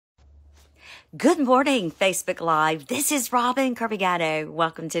Good morning, Facebook Live. This is Robin Carpigano.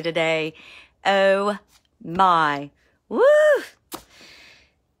 Welcome to today. Oh my. Woo!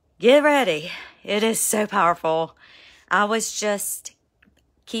 Get ready. It is so powerful. I was just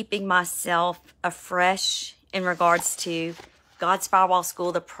keeping myself afresh in regards to God's Firewall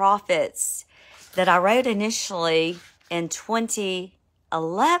School, the prophets that I wrote initially in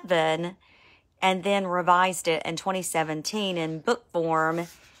 2011 and then revised it in 2017 in book form.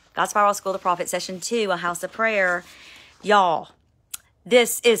 God's Firewall School, the Prophet, Session 2, A House of Prayer. Y'all,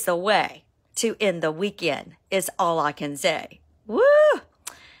 this is the way to end the weekend, is all I can say. Woo!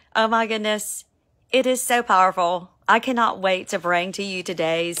 Oh my goodness. It is so powerful. I cannot wait to bring to you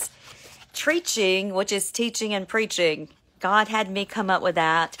today's preaching, which is teaching and preaching. God had me come up with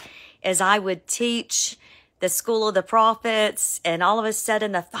that as I would teach the School of the Prophets, and all of a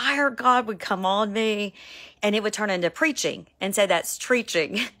sudden the fire of God would come on me and it would turn into preaching. And so that's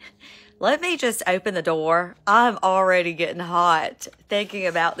preaching. Let me just open the door. I'm already getting hot thinking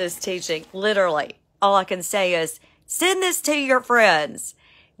about this teaching. Literally, all I can say is send this to your friends.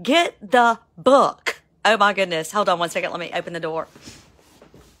 Get the book. Oh my goodness. Hold on one second. Let me open the door.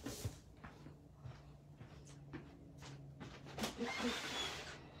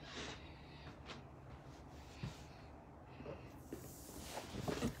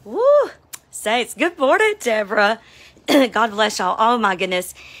 Woo! Saints, good morning, Deborah. God bless y'all. Oh my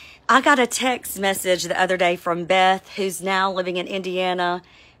goodness. I got a text message the other day from Beth, who's now living in Indiana.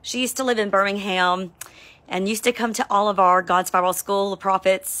 She used to live in Birmingham and used to come to all of our God's Firewall School, the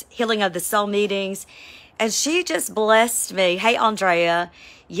Prophets, Healing of the Soul meetings. And she just blessed me. Hey, Andrea,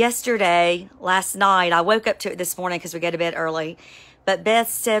 last night, I woke up to it this morning because we go to bed early. But Beth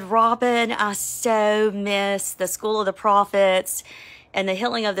said, Robin, I so miss the School of the Prophets and the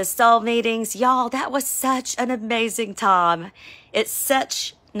Healing of the Soul meetings. Y'all, that was such an amazing time. It's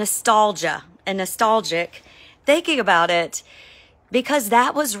such nostalgia and nostalgic thinking about it, because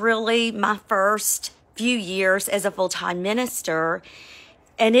that was really my first few years as a full-time minister.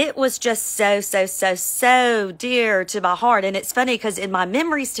 And it was just so dear to my heart. And it's funny because in my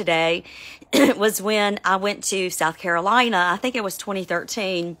memories today, it was when I went to South Carolina. I think it was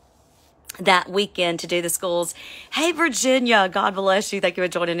 2013. That weekend to do the schools. Hey, Virginia, God bless you. Thank you for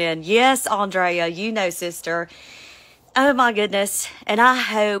joining in. Yes, Andrea, you know, sister. Oh my goodness. And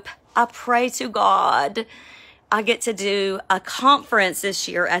I pray to God, I get to do a conference this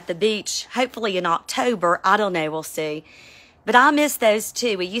year at the beach, hopefully in October. I don't know. We'll see. But I miss those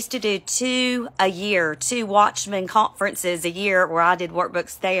too. We used to do two Watchman conferences a year where I did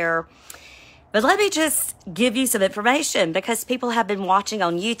workbooks there. But let me just give you some information, because people have been watching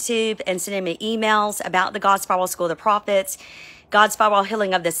on YouTube and sending me emails about the God's Firewall School of the Prophets, God's Firewall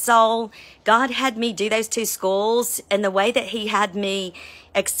Healing of the Soul. God had me do those two schools, and the way that he had me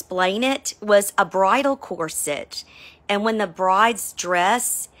explain it was a bridal corset. And when the bride's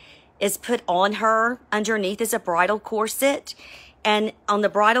dress is put on her, underneath is a bridal corset. And on the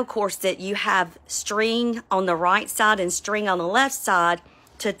bridal corset, you have string on the right side and string on the left side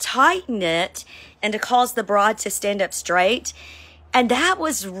to tighten it and to cause the bride to stand up straight. And that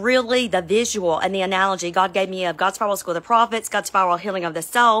was really the visual and the analogy God gave me of God's Firewall School of the Prophets, God's Firewall Healing of the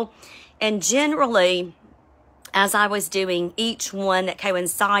Soul. And generally, as I was doing each one that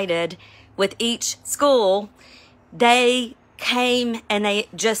coincided with each school, they came and they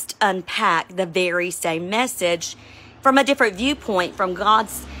just unpacked the very same message from a different viewpoint, from God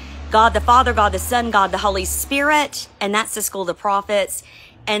the Father, God the Son, God the Holy Spirit. And that's the School of the Prophets.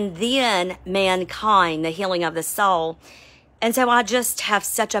 And then mankind, the healing of the soul. And so I just have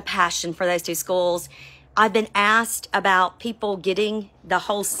such a passion for those two schools. I've been asked about people getting the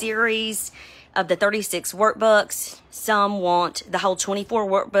whole series of the 36 workbooks. Some want the whole 24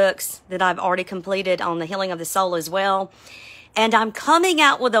 workbooks that I've already completed on the healing of the soul as well. And I'm coming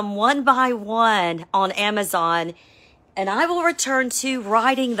out with them one by one on Amazon. And I will return to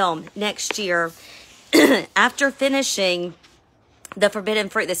writing them next year after finishing the Forbidden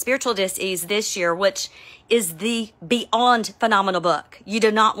Fruit, the Spiritual Dis-ease this year, which is the beyond phenomenal book. You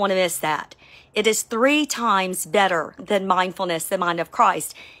do not want to miss that. It is 3 times better than Mindfulness, the Mind of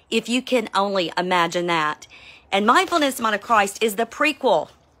Christ, if you can only imagine that. And Mindfulness, the Mind of Christ is the prequel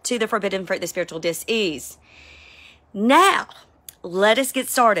to the Forbidden Fruit, the Spiritual Dis-ease. Now, let us get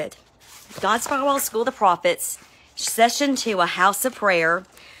started. God's Firewall School of the Prophets, Session 2, A House of Prayer.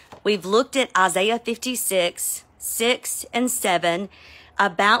 We've looked at Isaiah 56, 6 and 7,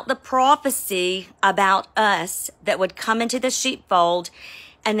 about the prophecy about us that would come into the sheepfold,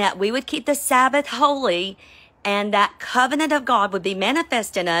 and that we would keep the Sabbath holy, and that covenant of God would be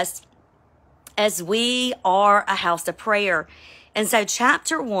manifest in us as we are a house of prayer. And so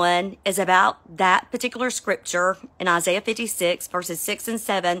chapter 1 is about that particular scripture in Isaiah 56, verses 6 and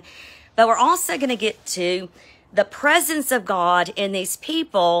 7. But we're also going to get to the presence of God in these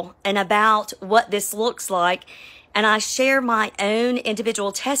people and about what this looks like. And I share my own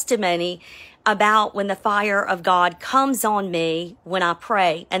individual testimony about when the fire of God comes on me when I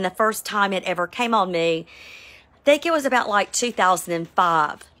pray. And the first time it ever came on me, I think it was about like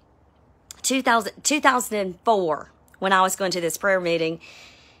 2005, 2004, when I was going to this prayer meeting.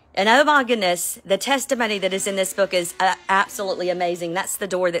 And oh my goodness, the testimony that is in this book is absolutely amazing. That's the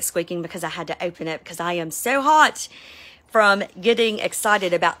door that's squeaking because I had to open it because I am so hot from getting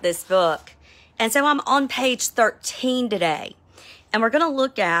excited about this book. And so I'm on page 13 today, and we're going to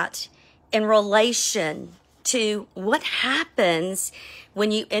look at in relation to what happens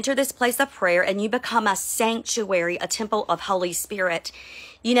when you enter this place of prayer and you become a sanctuary, a temple of Holy Spirit.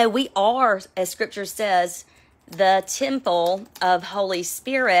 You know, we are, as scripture says, the temple of Holy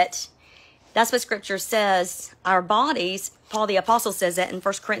Spirit. That's what scripture says. Our bodies, Paul the Apostle says that in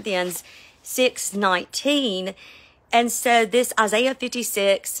 1 Corinthians 6:19. And so this Isaiah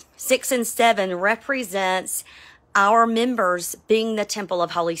 56, 6 and 7 represents our members being the temple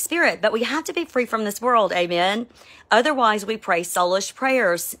of Holy Spirit. But we have to be free from this world, amen? Otherwise, we pray soulish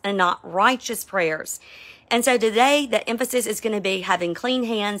prayers and not righteous prayers. And so today, the emphasis is going to be having clean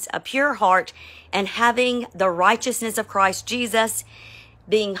hands, a pure heart, and having the righteousness of Christ Jesus,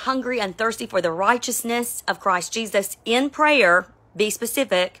 being hungry and thirsty for the righteousness of Christ Jesus in prayer, be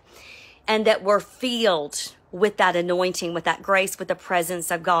specific, and that we're filled with that anointing, with that grace, with the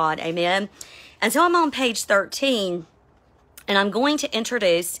presence of God, amen? And so I'm on page 13, and I'm going to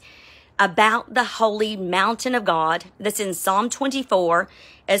introduce about the holy mountain of God. That's in Psalm 24,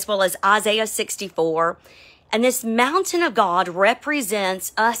 as well as Isaiah 64. And this mountain of God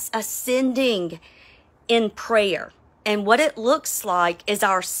represents us ascending in prayer. And what it looks like is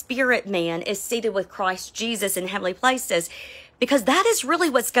our spirit man is seated with Christ Jesus in heavenly places, because that is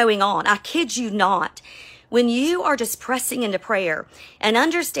really what's going on. I kid you not. When you are just pressing into prayer, and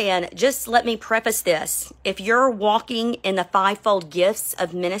understand, just let me preface this. If you're walking in the fivefold gifts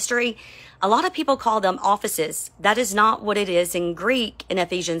of ministry, a lot of people call them offices. That is not what it is in Greek in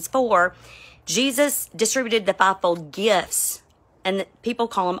Ephesians 4. Jesus distributed the fivefold gifts, and people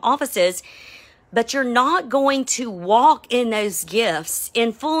call them offices, but you're not going to walk in those gifts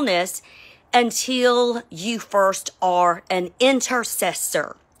in fullness until you first are an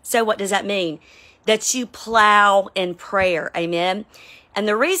intercessor. So what does that mean? That you plow in prayer, amen? And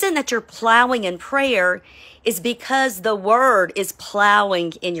the reason that you're plowing in prayer is because the word is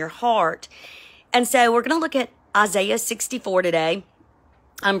plowing in your heart. And so we're going to look at Isaiah 64 today.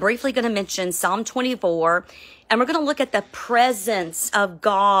 I'm briefly going to mention Psalm 24, and we're going to look at the presence of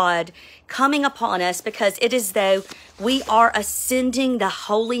God coming upon us, because it is though we are ascending the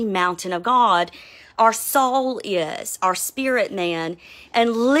holy mountain of God. Our soul is, our spirit man,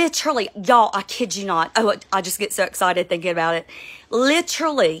 and literally, y'all, I kid you not. Oh, I just get so excited thinking about it.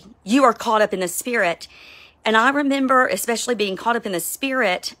 Literally, you are caught up in the spirit. And I remember especially being caught up in the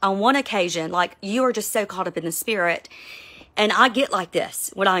spirit on one occasion, like you are just so caught up in the spirit. And I get like this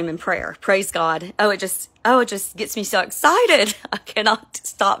when I'm in prayer. Praise God. It just gets me so excited. I cannot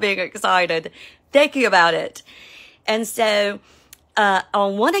stop being excited thinking about it. And so,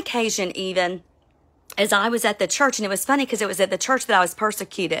 on one occasion even, as I was at the church, and it was funny because it was at the church that I was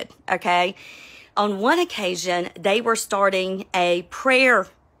persecuted, okay? On one occasion, they were starting a prayer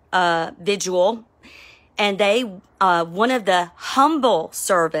vigil, and one of the humble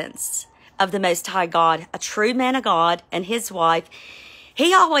servants of the Most High God, a true man of God, and his wife,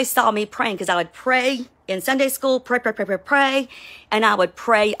 he always saw me praying, because I would pray in Sunday school, pray, and I would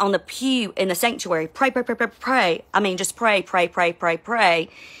pray on the pew in the sanctuary, pray. I mean, just pray.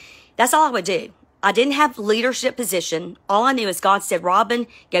 That's all I would do. I didn't have leadership position. All I knew is God said, Robin,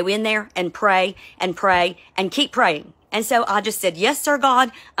 go in there and pray and keep praying. And so I just said, yes, sir,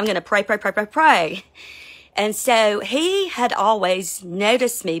 God, I'm going to pray. And so he had always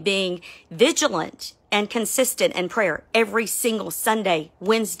noticed me being vigilant and consistent in prayer every single Sunday,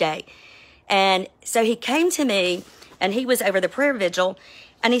 Wednesday. And so he came to me, and he was over the prayer vigil,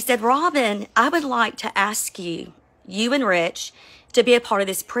 and he said, Robin, I would like to ask you and Rich, to be a part of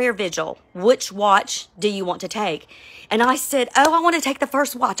this prayer vigil. Which watch do you want to take? And I said, I want to take the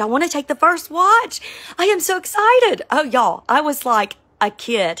first watch. I am so excited. Oh, y'all, I was like a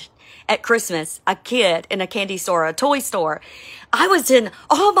kid at Christmas, a kid in a candy store, a toy store. I was in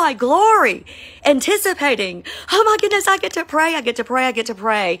all my glory, anticipating, oh my goodness, I get to pray.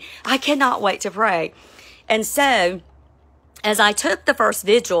 I cannot wait to pray. And so, as I took the first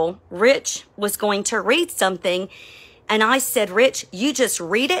vigil, Rich was going to read something, And I said, Rich, you just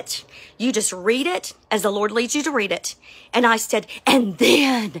read it. You just read it as the Lord leads you to read it. And I said, and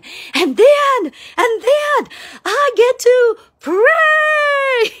then I get to pray.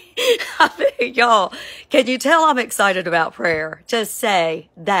 I mean, y'all, can you tell I'm excited about prayer? To say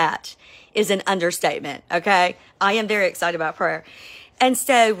that is an understatement, okay? I am very excited about prayer. And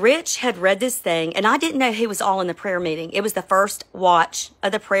so Rich had read this thing, and I didn't know he was all in the prayer meeting. It was the first watch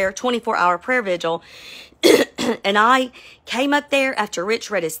of the prayer, 24-hour prayer vigil. And I came up there after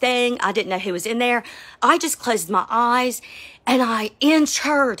Rich read his thing. I didn't know who was in there. I just closed my eyes, and I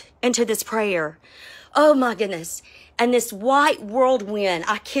entered into this prayer. Oh, my goodness. And this white whirlwind,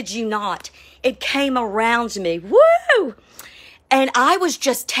 I kid you not, it came around me. Woo! And I was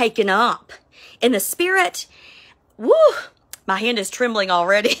just taken up in the spirit. Woo! My hand is trembling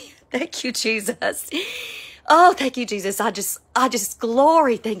already. Thank you, Jesus. Oh, thank you, Jesus. I just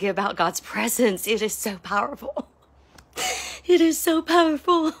glory thinking about God's presence. It is so powerful. It is so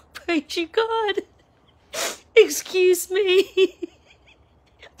powerful. Praise you, God. Excuse me.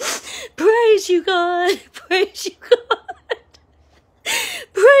 Praise you, God. Praise you, God.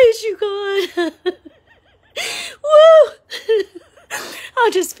 Praise you, God. Woo! I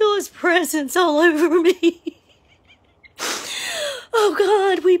just feel his presence all over me. Oh,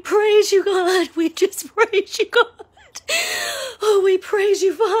 God, we praise you, God. We just praise you, God. Oh, we praise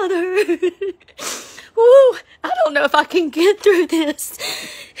you, Father. Woo! I don't know if I can get through this.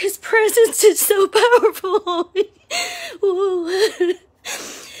 His presence is so powerful. Woo!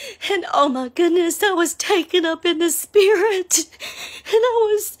 And oh my goodness, I was taken up in the spirit, and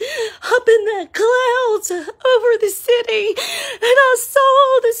I was up in the clouds over the city, and I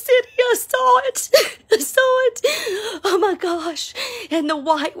saw the city. I saw it. I saw it. Oh my gosh. And the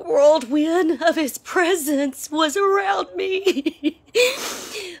white whirlwind of his presence was around me.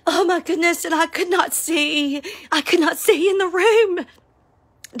 Oh my goodness. And I could not see. I could not see in the room.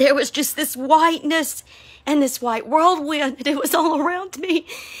 There was just this whiteness and this white whirlwind, and it was all around me,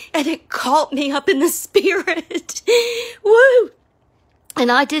 and it caught me up in the spirit. Woo!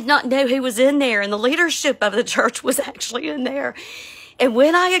 And I did not know who was in there, and the leadership of the church was actually in there. And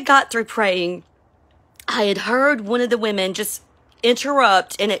when I had got through praying, I had heard one of the women just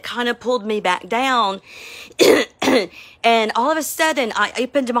interrupt, and it kind of pulled me back down. And all of a sudden, I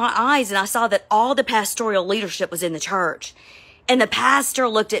opened my eyes, and I saw that all the pastoral leadership was in the church. And the pastor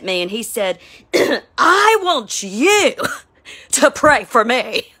looked at me and he said, I want you to pray for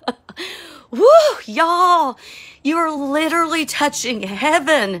me. Woo, y'all, you are literally touching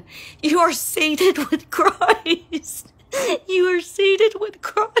heaven. You are seated with Christ. You are seated with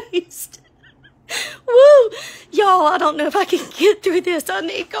Christ. Woo, y'all, I don't know if I can get through this. I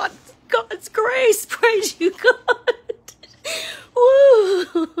need God's grace. Praise you, God. Woo,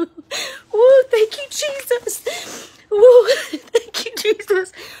 woo, thank you, Jesus. Woo, thank you,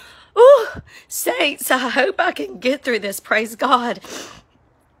 Jesus. Woo, saints, I hope I can get through this. Praise God.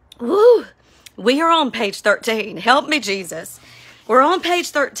 Woo, we are on page 13. Help me, Jesus. We're on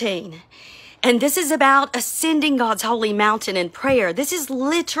page 13. And this is about ascending God's holy mountain in prayer. This is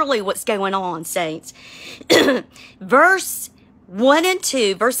literally what's going on, saints. Verses 1 and 2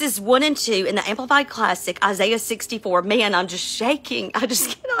 in the Amplified Classic, Isaiah 64. Man, I'm just shaking. I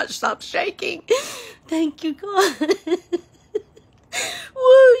just cannot stop shaking. Thank you, God. Woo,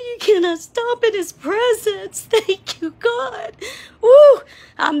 you cannot stop in his presence. Thank you, God. Woo,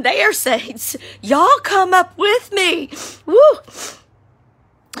 I'm there, saints. Y'all come up with me. Woo.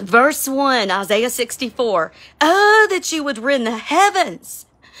 Verse 1, Isaiah 64. Oh, that you would rend the heavens,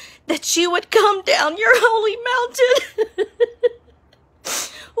 that you would come down your holy mountain.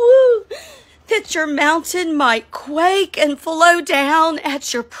 Woo! That your mountain might quake and flow down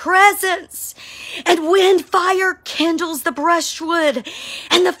at your presence. And when fire kindles the brushwood,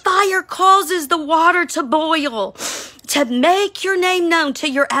 and the fire causes the water to boil, to make your name known to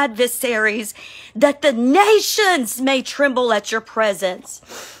your adversaries, that the nations may tremble at your presence.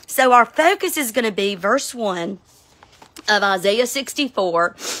 So our focus is going to be verse 1 of Isaiah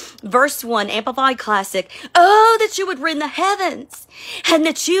 64, verse 1, Amplified Classic. Oh, that you would rend the heavens, and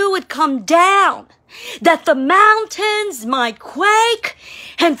that you would come down, that the mountains might quake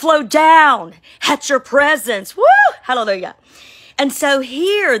and flow down at your presence. Woo! Hallelujah. And so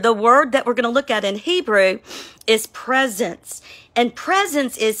here, the word that we're going to look at in Hebrew is presence. And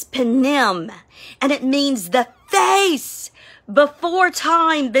presence is panim, and it means the face, before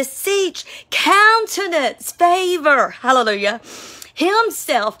time, beseech, countenance, favor, hallelujah,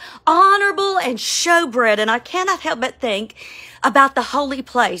 himself, honorable and showbread. And I cannot help but think about the holy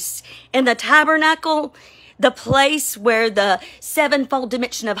place in the tabernacle. the place where the sevenfold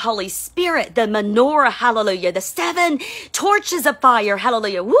dimension of Holy Spirit, the menorah, hallelujah, the 7 torches of fire,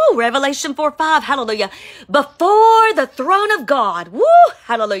 hallelujah, woo, Revelation 4:5, hallelujah, before the throne of God, woo,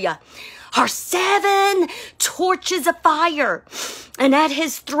 hallelujah, are 7 torches of fire. And at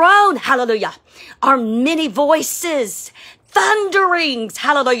his throne, hallelujah, are many voices, thunderings,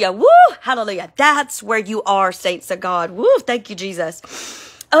 hallelujah, woo, hallelujah. That's where you are, saints of God. Woo, thank you, Jesus.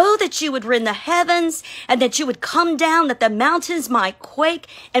 Oh, that you would rend the heavens and that you would come down, that the mountains might quake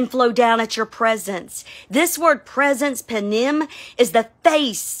and flow down at your presence. This word presence, panim, is the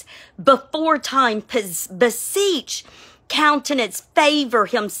face, before time, beseech, countenance, favor,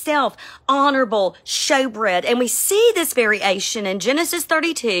 himself, honorable, showbread. And we see this variation in Genesis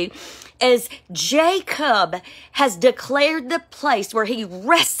 32 as Jacob has declared the place where he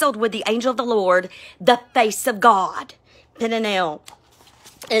wrestled with the angel of the Lord, the face of God, Peniel.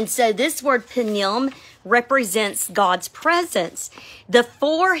 And so this word Peniel represents God's presence. The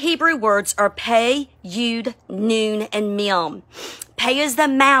 4 Hebrew words are Peh, Yud, Nun, and Mem. Peh is the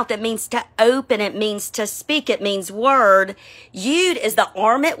mouth. It means to open. It means to speak. It means word. Yud is the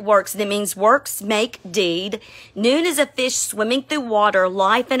arm it works. And it means works make deed. Nun is a fish swimming through water,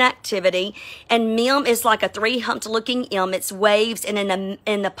 life and activity. And Mem is like a 3-humped looking M. It's waves. And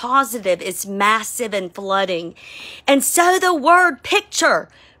in the positive, it's massive and flooding. And so the word picture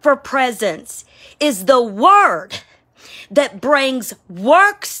for presence is the word that brings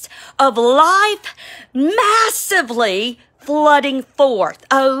works of life massively flooding forth.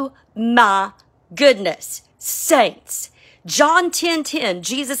 Oh my goodness, saints. John 10:10,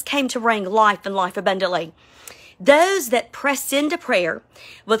 Jesus came to bring life and life abundantly. Those that press into prayer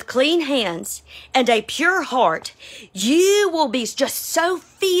with clean hands and a pure heart, you will be just so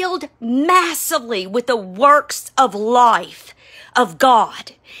filled massively with the works of life of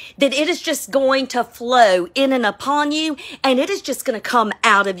God that it is just going to flow in and upon you, and it is just going to come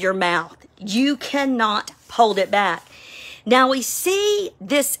out of your mouth. You cannot hold it back. Now we see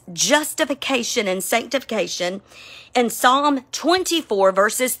this justification and sanctification in Psalm 24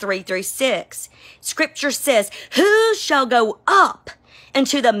 verses 3-6. Scripture says, who shall go up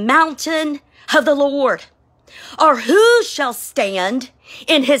into the mountain of the Lord? Or who shall stand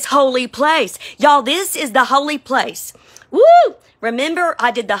in his holy place? Y'all, this is the holy place. Woo! Remember,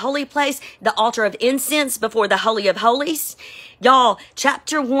 I did the holy place, the altar of incense before the Holy of Holies. Y'all,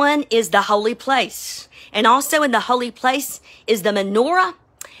 chapter 1 is the holy place. And also in the holy place is the menorah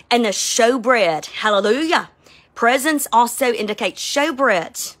and the showbread. Hallelujah. Presence also indicates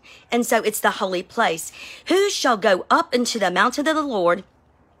showbread. And so it's the holy place. Who shall go up into the mountain of the Lord?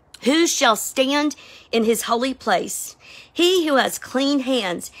 Who shall stand in his holy place? He who has clean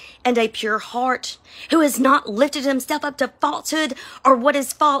hands and a pure heart, who has not lifted himself up to falsehood or what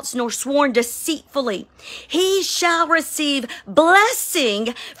is false, nor sworn deceitfully. He shall receive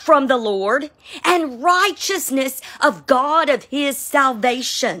blessing from the Lord and righteousness of God of his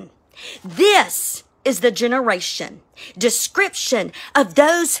salvation. This is the generation, description of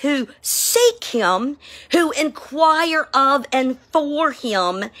those who seek him, who inquire of and for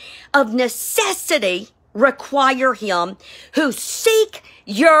him, of necessity require him, who seek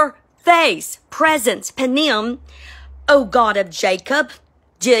your face, presence, panim, O God of Jacob.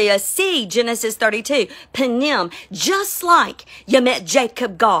 See Genesis 32, panim, just like you met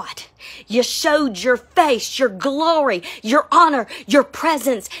Jacob, God. You showed your face, your glory, your honor, your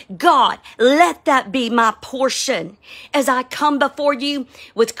presence. God, let that be my portion as I come before you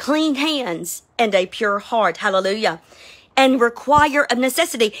with clean hands and a pure heart. Hallelujah. And require of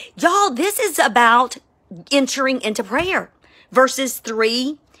necessity. Y'all, this is about entering into prayer. Verses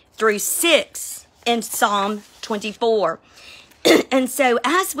 3-6 in Psalm 24. And so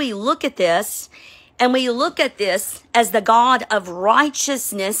as we look at this, and we look at this as the God of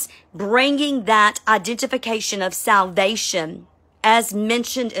righteousness, bringing that identification of salvation, as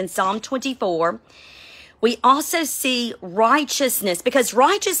mentioned in Psalm 24, we also see righteousness, because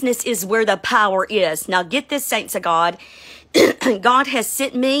righteousness is where the power is. Now get this, saints of God. God has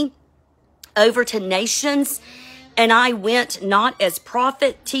sent me over to nations, and I went not as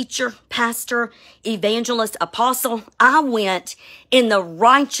prophet, teacher, pastor, evangelist, apostle. I went in the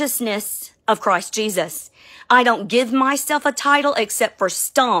righteousness of Christ Jesus. I don't give myself a title except for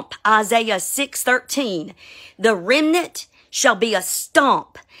stump. Isaiah 6:13. The remnant shall be a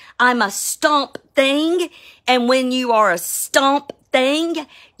stump. I'm a stump thing. And when you are a stump thing,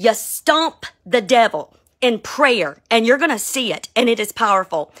 you stump the devil in prayer, and you're going to see it, and it is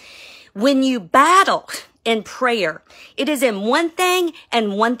powerful. When you battle in prayer. It is in one thing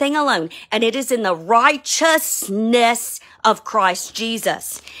and one thing alone, and it is in the righteousness of Christ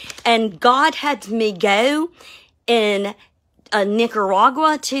Jesus. And God had me go in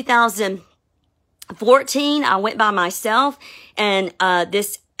Nicaragua 2014. I went by myself, and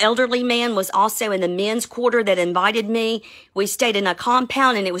this elderly man was also in the men's quarter that invited me. We stayed in a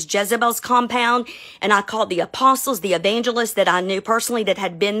compound, and it was Jezebel's compound. And I called the apostles, the evangelists that I knew personally that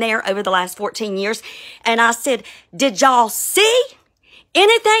had been there over the last 14 years. And I said, did y'all see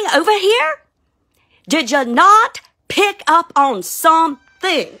anything over here? Did you not pick up on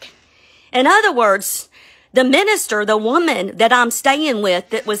something? In other words, the minister, the woman that I'm staying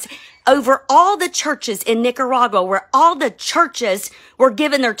with that was over all the churches in Nicaragua, where all the churches were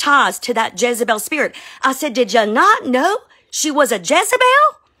giving their tithes to that Jezebel spirit. I said, did you not know she was a Jezebel?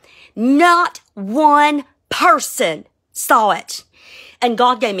 Not one person saw it. And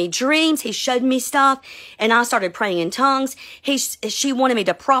God gave me dreams. He showed me stuff, and I started praying in tongues. She wanted me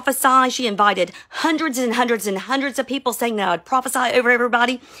to prophesy. She invited hundreds and hundreds and hundreds of people, saying that I would prophesy over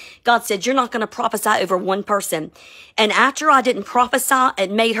everybody. God said, you're not going to prophesy over one person. And after I didn't prophesy, it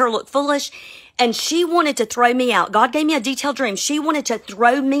made her look foolish, and she wanted to throw me out. God gave me a detailed dream. She wanted to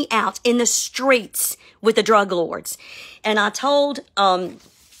throw me out in the streets with the drug lords. And I told,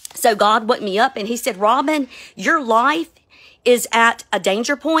 so God woke me up, and he said, Robin, your life is at a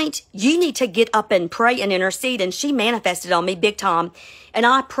danger point. You need to get up and pray and intercede. And she manifested on me big time. And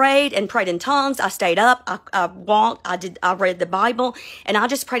I prayed and prayed in tongues. I stayed up. I walked. I read the Bible, and I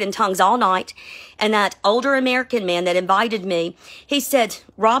just prayed in tongues all night. And that older American man that invited me, he said,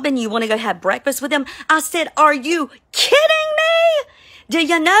 Robin, you want to go have breakfast with him? I said, are you kidding me? Do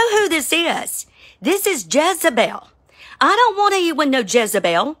you know who this is? This is Jezebel. I don't want anyone to know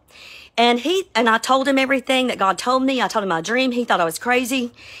Jezebel. And I told him everything that God told me. I told him my dream. He thought I was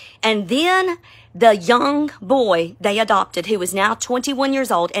crazy. And then the young boy they adopted, who is now 21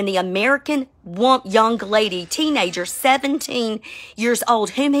 years old, and the American young lady, teenager, 17 years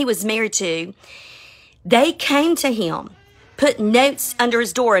old, whom he was married to, they came to him, put notes under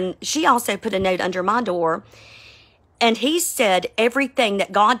his door, and she also put a note under my door. And he said everything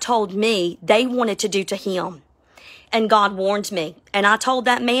that God told me they wanted to do to him. And God warned me. And I told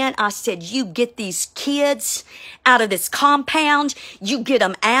that man, I said, you get these kids out of this compound. You get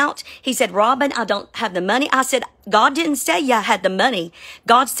them out. He said, Robin, I don't have the money. I said, God didn't say you had the money.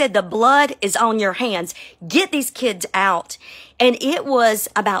 God said the blood is on your hands. Get these kids out. And it was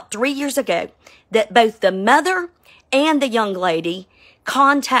about 3 years ago that both the mother and the young lady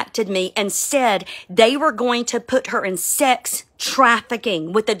contacted me and said they were going to put her in sex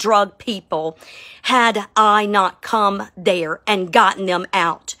trafficking with the drug people had I not come there and gotten them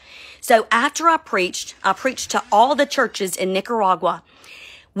out. So after I preached to all the churches in Nicaragua.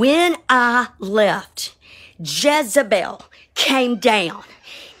 When I left, Jezebel came down.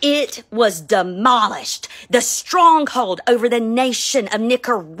 It was demolished. The stronghold over the nation of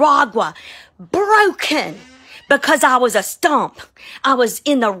Nicaragua broken. Because I was a stump. I was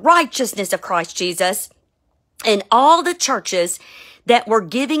in the righteousness of Christ Jesus. And all the churches that were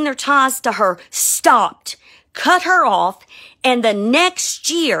giving their tithes to her stopped, cut her off. And the next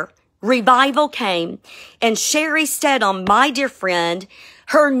year, revival came. And Sherry Stedham, my dear friend,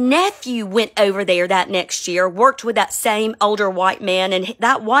 her nephew went over there that next year, worked with that same older white man. And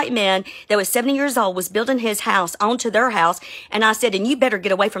that white man that was 70 years old was building his house onto their house. And I said, and you better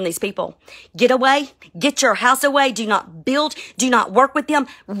get away from these people. Get away. Get your house away. Do not build. Do not work with them.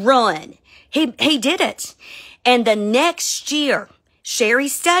 Run. He did it. And the next year, Sherry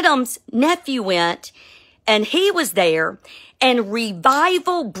Stedham's nephew went, and he was there, and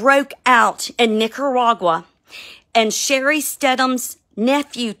revival broke out in Nicaragua. And Sherry Stedham's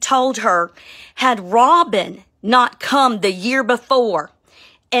nephew told her, had Robin not come the year before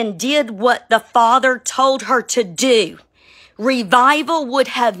and did what the Father told her to do, revival would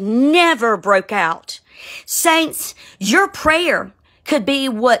have never broke out. Saints, your prayer could be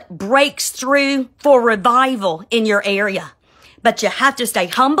what breaks through for revival in your area. But you have to stay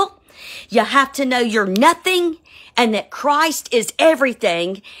humble. You have to know you're nothing, and that Christ is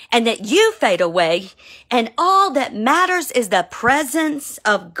everything, and that you fade away, and all that matters is the presence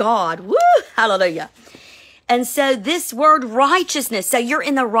of God. Woo! Hallelujah. And so this word righteousness, so you're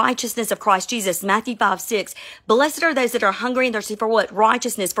in the righteousness of Christ Jesus. Matthew 5:6. Blessed are those that are hungry and thirsty for what?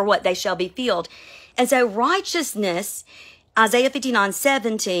 Righteousness, for what? They shall be filled. And so righteousness, Isaiah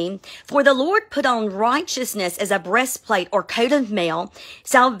 59:17, for the Lord put on righteousness as a breastplate or coat of mail,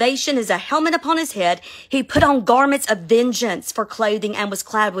 salvation as a helmet upon his head. He put on garments of vengeance for clothing and was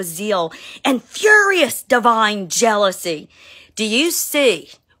clad with zeal and furious divine jealousy. Do you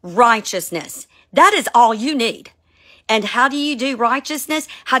see righteousness? That is all you need. And how do you do righteousness?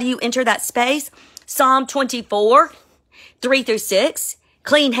 How do you enter that space? Psalm 24, 3-6,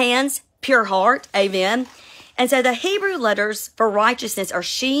 clean hands, pure heart. Amen. And so the Hebrew letters for righteousness are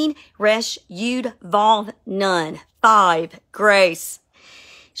Shin, Resh, Yud, Vav, Nun. 5, grace.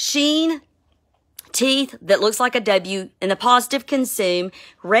 Shin, teeth that looks like a W, in the positive consume.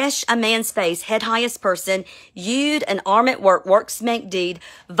 Resh, a man's face, head highest person. Yud, an arm at work, works make deed.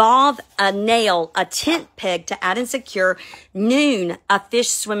 Vav, a nail, a tent peg to add and secure. Nun, a fish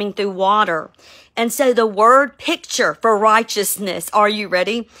swimming through water. And so the word picture for righteousness, are you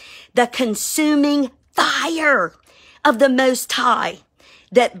ready? The consuming fire of the Most High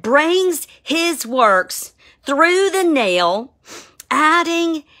that brings his works through the nail,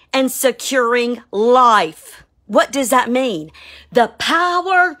 adding and securing life. What does that mean? The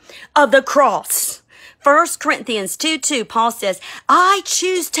power of the cross. 1 Corinthians 2:2, Paul says, I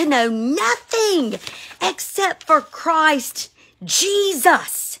choose to know nothing except for Christ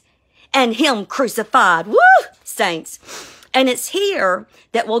Jesus and him crucified. Woo, saints. And it's here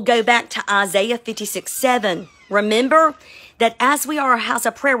that we'll go back to Isaiah 56:7. Remember that as we are a house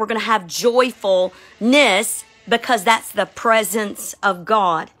of prayer, we're going to have joyfulness because that's the presence of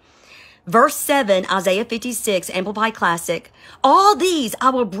God. Verse 7, Isaiah 56, Amplified Classic. All these I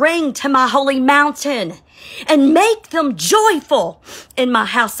will bring to my holy mountain and make them joyful in my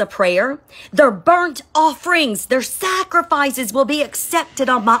house of prayer. Their burnt offerings, their sacrifices will be accepted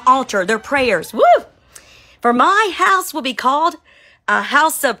on my altar, their prayers. Woo! For my house will be called a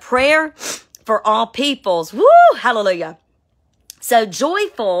house of prayer for all peoples. Woo! Hallelujah. So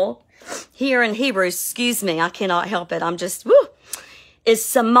joyful here in Hebrew, excuse me, I cannot help it. I'm just, woo, is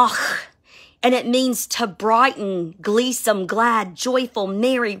samach. And it means to brighten, gleesome, glad, joyful,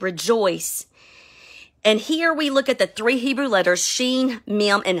 merry, rejoice. And here we look at the 3 Hebrew letters, Shin,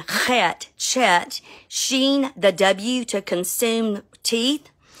 Mem, and Chet. Shin, the W to consume teeth.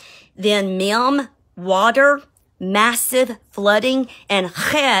 Then Mem, water, massive flooding. And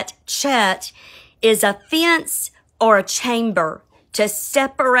Chet is a fence or a chamber to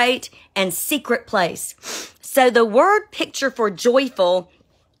separate and secret place. So the word picture for joyful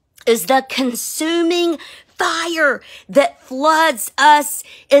is the consuming fire that floods us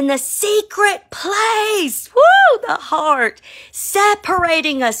in the secret place. Woo, the heart,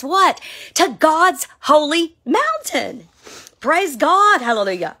 separating us, what? To God's holy mountain. Praise God.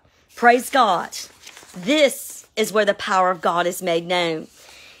 Hallelujah. Praise God. This is where the power of God is made known.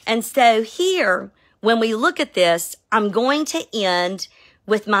 And so here, when we look at this, I'm going to end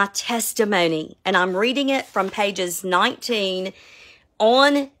with my testimony. And I'm reading it from pages 19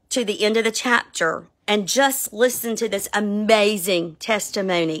 on to the end of the chapter. And just listen to this amazing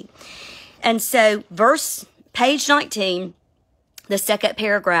testimony. And so page 19, the second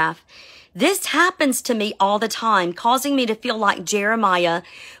paragraph. This happens to me all the time, causing me to feel like Jeremiah,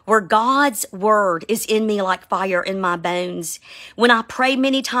 where God's word is in me like fire in my bones. When I pray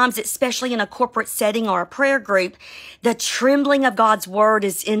many times, especially in a corporate setting or a prayer group, the trembling of God's word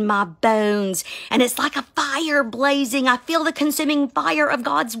is in my bones. And it's like a fire blazing. I feel the consuming fire of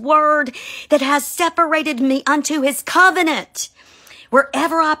God's word that has separated me unto his covenant.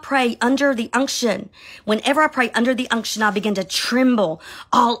 Wherever I pray under the unction, whenever I pray under the unction, I begin to tremble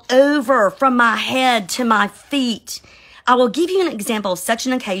all over from my head to my feet. I will give you an example of such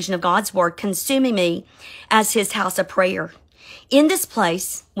an occasion of God's word consuming me as his house of prayer. In this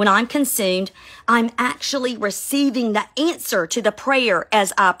place, when I'm consumed, I'm actually receiving the answer to the prayer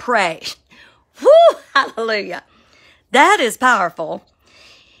as I pray. Woo! Hallelujah. That is powerful.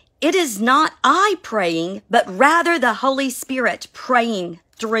 It is not I praying, but rather the Holy Spirit praying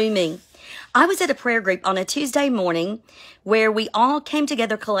through me. I was at a prayer group on a Tuesday morning where we all came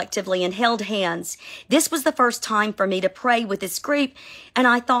together collectively and held hands. This was the first time for me to pray with this group, and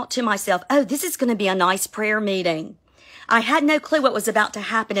I thought to myself, oh, this is going to be a nice prayer meeting. I had no clue what was about to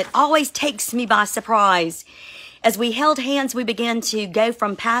happen. It always takes me by surprise. As we held hands, we began to go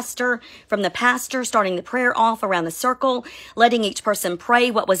from the pastor, starting the prayer off around the circle, letting each person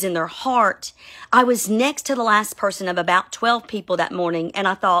pray what was in their heart. I was next to the last person of about 12 people that morning, and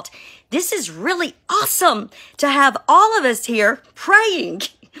I thought, this is really awesome to have all of us here praying.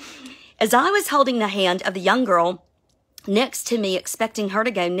 As I was holding the hand of the young girl next to me, expecting her to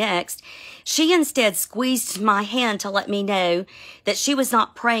go next, she instead squeezed my hand to let me know that she was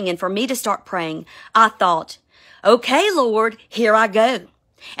not praying and for me to start praying. I thought, okay, Lord, here I go.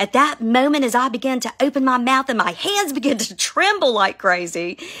 At that moment, as I began to open my mouth and my hands began to tremble like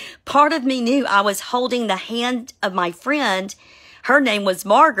crazy, part of me knew I was holding the hand of my friend. Her name was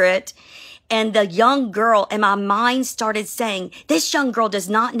Margaret. And the young girl in my mind started saying, this young girl does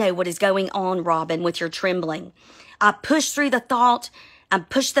not know what is going on, Robin, with your trembling. I pushed through the thought. I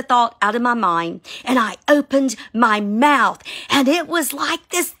pushed the thought out of my mind, and I opened my mouth, and it was like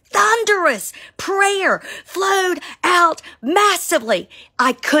this thunderous prayer flowed out massively.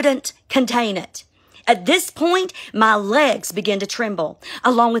 I couldn't contain it. At this point, my legs began to tremble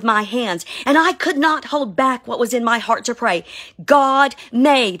along with my hands, and I could not hold back what was in my heart to pray. God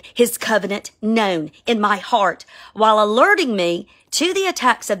made his covenant known in my heart while alerting me to the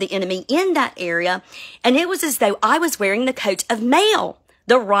attacks of the enemy in that area, and it was as though I was wearing the coat of mail.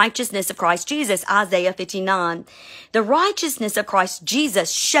 The righteousness of Christ Jesus, Isaiah 59. The righteousness of Christ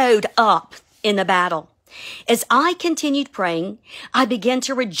Jesus showed up in the battle. As I continued praying, I began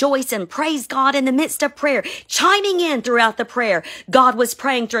to rejoice and praise God in the midst of prayer, chiming in throughout the prayer. God was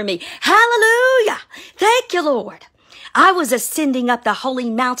praying through me. Hallelujah! Thank you, Lord. I was ascending up the holy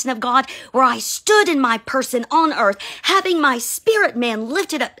mountain of God where I stood in my person on earth, having my spirit man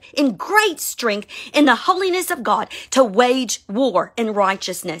lifted up in great strength in the holiness of God to wage war in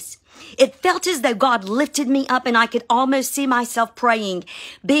righteousness. It felt as though God lifted me up and I could almost see myself praying,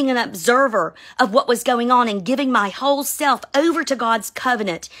 being an observer of what was going on and giving my whole self over to God's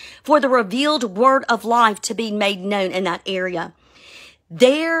covenant for the revealed word of life to be made known in that area.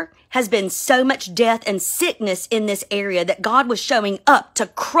 There has been so much death and sickness in this area that God was showing up to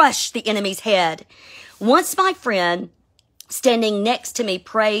crush the enemy's head. Once my friend standing next to me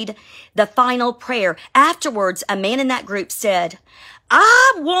prayed the final prayer. Afterwards, a man in that group said,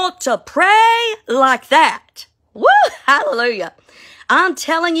 I want to pray like that. Woo! Hallelujah. I'm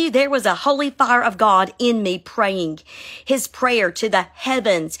telling you, there was a holy fire of God in me praying his prayer to the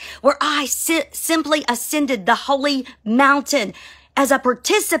heavens where I simply ascended the holy mountain as a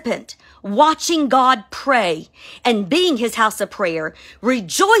participant, watching God pray and being his house of prayer,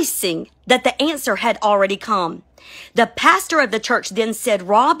 rejoicing that the answer had already come. The pastor of the church then said,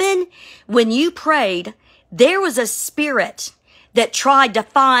 Robin, when you prayed, there was a spirit that tried to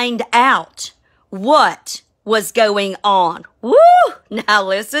find out what was going on. Woo! Now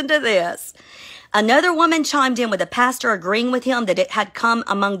listen to this. Another woman chimed in with the pastor agreeing with him that it had come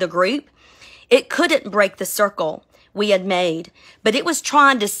among the group. It couldn't break the circle we had made, but it was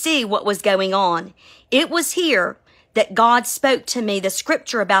trying to see what was going on. It was here that God spoke to me the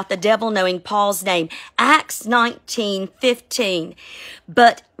scripture about the devil knowing Paul's name, Acts 19:15.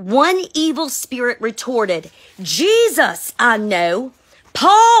 But one evil spirit retorted, Jesus I know,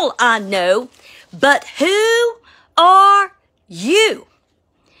 Paul I know, but who are you?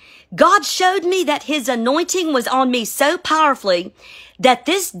 God showed me that his anointing was on me so powerfully that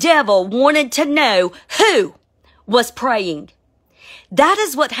this devil wanted to know who was praying. That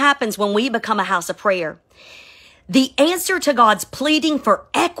is what happens when we become a house of prayer. The answer to God's pleading for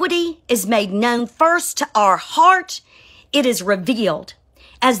equity is made known first to our heart. It is revealed.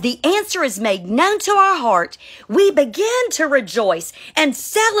 As the answer is made known to our heart, we begin to rejoice and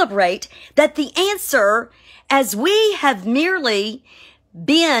celebrate that the answer, as we have merely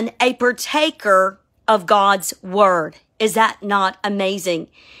been a partaker of God's word. Is that not amazing?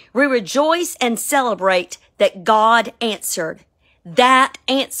 We rejoice and celebrate that God answered that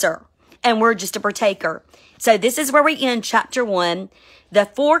answer, and we're just a partaker. So this is where we end chapter 1, the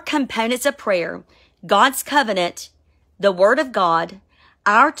 4 components of prayer: God's covenant, the word of God,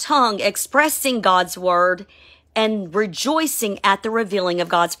 our tongue expressing God's word, and rejoicing at the revealing of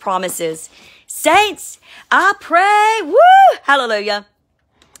God's promises. Saints, I pray, woo, hallelujah,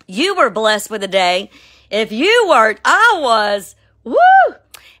 you were blessed with the day. If you weren't, I was, woo.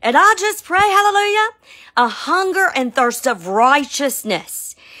 And I just pray, hallelujah, a hunger and thirst of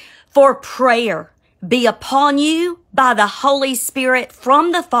righteousness for prayer be upon you by the Holy Spirit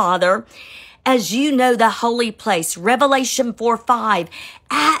from the Father, as you know the holy place. Revelation 4:5.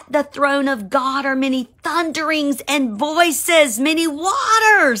 At the throne of God are many thunderings and voices, many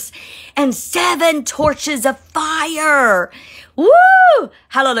waters, and 7 torches of fire. Woo!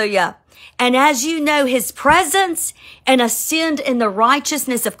 Hallelujah. And as you know his presence and ascend in the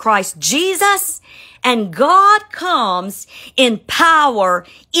righteousness of Christ Jesus, and God comes in power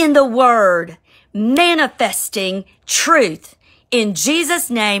in the word, manifesting truth. In Jesus'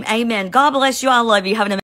 name, amen. God bless you. I love you. Have an amazing